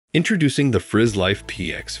Introducing the Frizzlife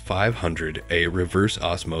PX500-A reverse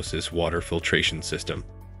osmosis water filtration system,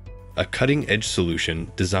 a cutting-edge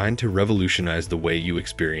solution designed to revolutionize the way you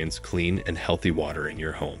experience clean and healthy water in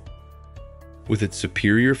your home. With its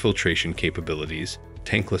superior filtration capabilities,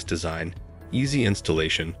 tankless design, easy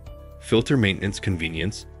installation, filter maintenance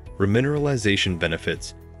convenience, remineralization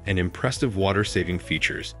benefits, and impressive water-saving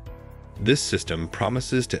features, this system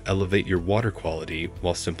promises to elevate your water quality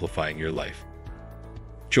while simplifying your life.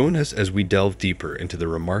 Join us as we delve deeper into the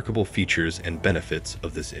remarkable features and benefits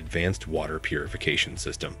of this advanced water purification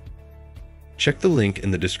system. Check the link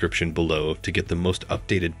in the description below to get the most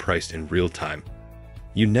updated price in real time.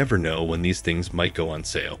 You never know when these things might go on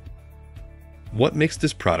sale. What makes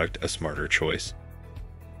this product a smarter choice?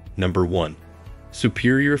 Number 1.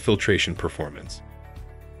 Superior filtration performance.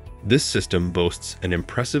 This system boasts an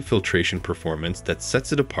impressive filtration performance that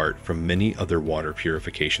sets it apart from many other water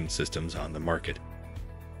purification systems on the market.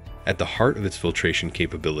 At the heart of its filtration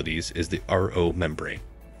capabilities is the RO membrane,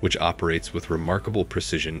 which operates with remarkable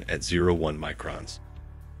precision at 0.1 microns.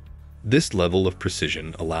 This level of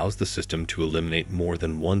precision allows the system to eliminate more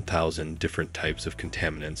than 1,000 different types of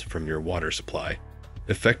contaminants from your water supply,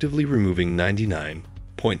 effectively removing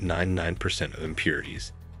 99.99% of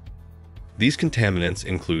impurities. These contaminants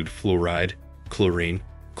include fluoride, chlorine,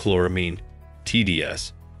 chloramine,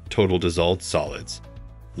 TDS, total dissolved solids,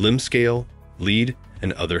 limescale, lead,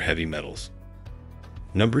 and other heavy metals.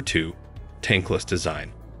 Number 2. Tankless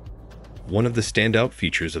design. One of the standout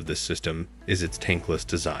features of this system is its tankless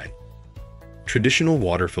design. Traditional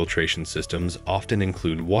water filtration systems often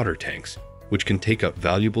include water tanks, which can take up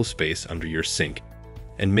valuable space under your sink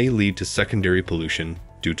and may lead to secondary pollution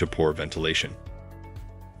due to poor ventilation.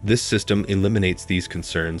 This system eliminates these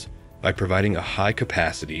concerns by providing a high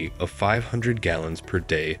capacity of 500 gallons per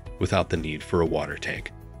day without the need for a water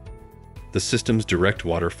tank. The system's direct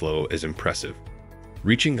water flow is impressive,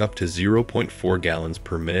 reaching up to 0.4 gallons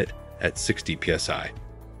per minute at 60 psi.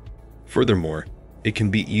 Furthermore, it can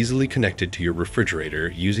be easily connected to your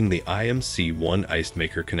refrigerator using the IMC1 ice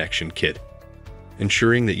maker connection kit,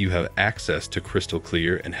 ensuring that you have access to crystal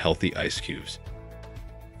clear and healthy ice cubes.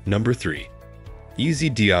 Number 3. Easy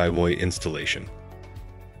DIY installation.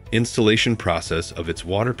 Installation process of its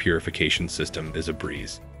water purification system is a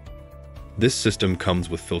breeze. This system comes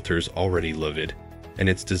with filters already loaded, and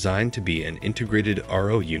it's designed to be an integrated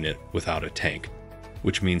RO unit without a tank,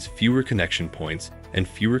 which means fewer connection points and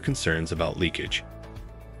fewer concerns about leakage.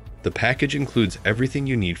 The package includes everything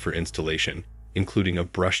you need for installation, including a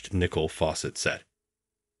brushed nickel faucet set.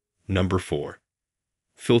 Number 4.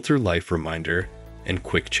 Filter life reminder and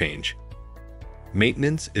quick change.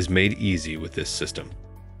 Maintenance is made easy with this system.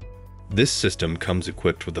 This system comes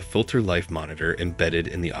equipped with a filter life monitor embedded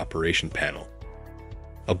in the operation panel.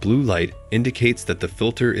 A blue light indicates that the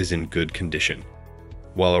filter is in good condition,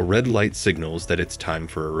 while a red light signals that it's time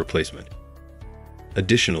for a replacement.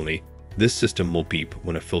 Additionally, this system will beep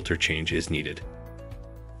when a filter change is needed.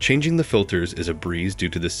 Changing the filters is a breeze due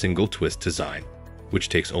to the single twist design, which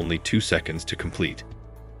takes only 2 seconds to complete.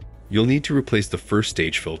 You'll need to replace the first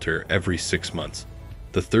stage filter every 6 months,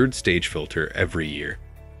 the third stage filter every year,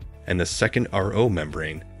 and the second RO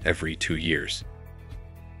membrane every 2 years.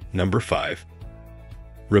 Number 5.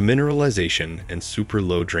 Remineralization and super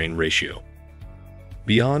low drain ratio.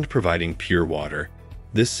 Beyond providing pure water,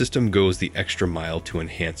 this system goes the extra mile to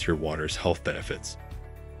enhance your water's health benefits.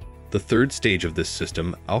 The third stage of this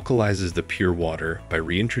system alkalizes the pure water by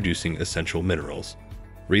reintroducing essential minerals,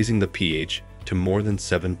 raising the pH to more than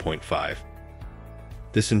 7.5.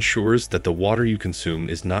 This ensures that the water you consume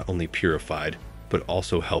is not only purified, but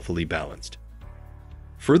also healthily balanced.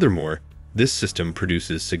 Furthermore, this system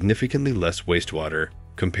produces significantly less wastewater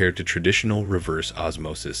compared to traditional reverse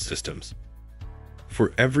osmosis systems.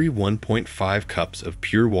 For every 1.5 cups of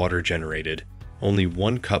pure water generated, only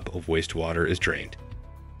 1 cup of wastewater is drained.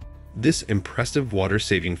 This impressive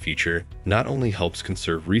water-saving feature not only helps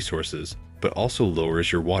conserve resources, but also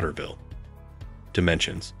lowers your water bill.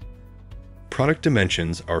 Dimensions. Product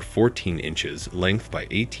dimensions are 14 inches length by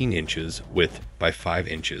 18 inches width by 5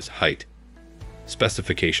 inches height.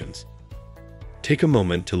 Specifications. Take a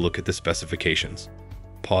moment to look at the specifications.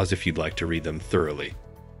 Pause if you'd like to read them thoroughly.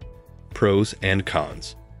 Pros and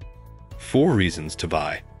cons. 4 reasons to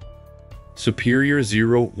buy. Superior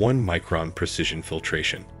 0.1 micron precision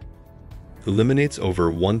filtration. Eliminates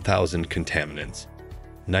over 1,000 contaminants.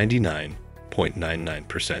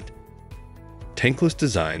 99.99%. Tankless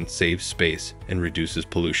design saves space and reduces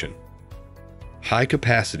pollution. High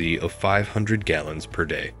capacity of 500 gallons per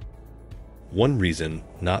day. 1 reason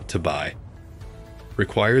not to buy.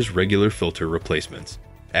 Requires regular filter replacements,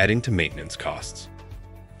 adding to maintenance costs.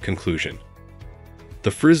 Conclusion: the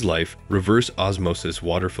Frizzlife reverse osmosis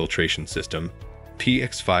water filtration system,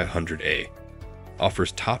 PX500-A,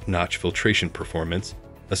 offers top-notch filtration performance,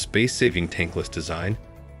 a space-saving tankless design,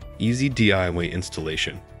 easy DIY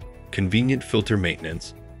installation, convenient filter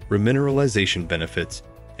maintenance, remineralization benefits,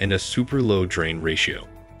 and a super low drain ratio.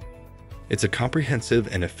 It's a comprehensive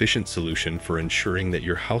and efficient solution for ensuring that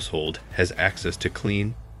your household has access to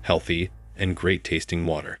clean, healthy, and great-tasting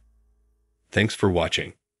water. Thanks for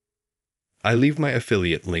watching. I leave my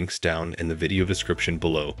affiliate links down in the video description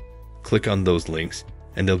below. Click on those links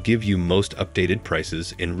and they'll give you most updated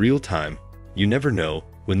prices in real time. You never know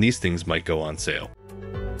when these things might go on sale.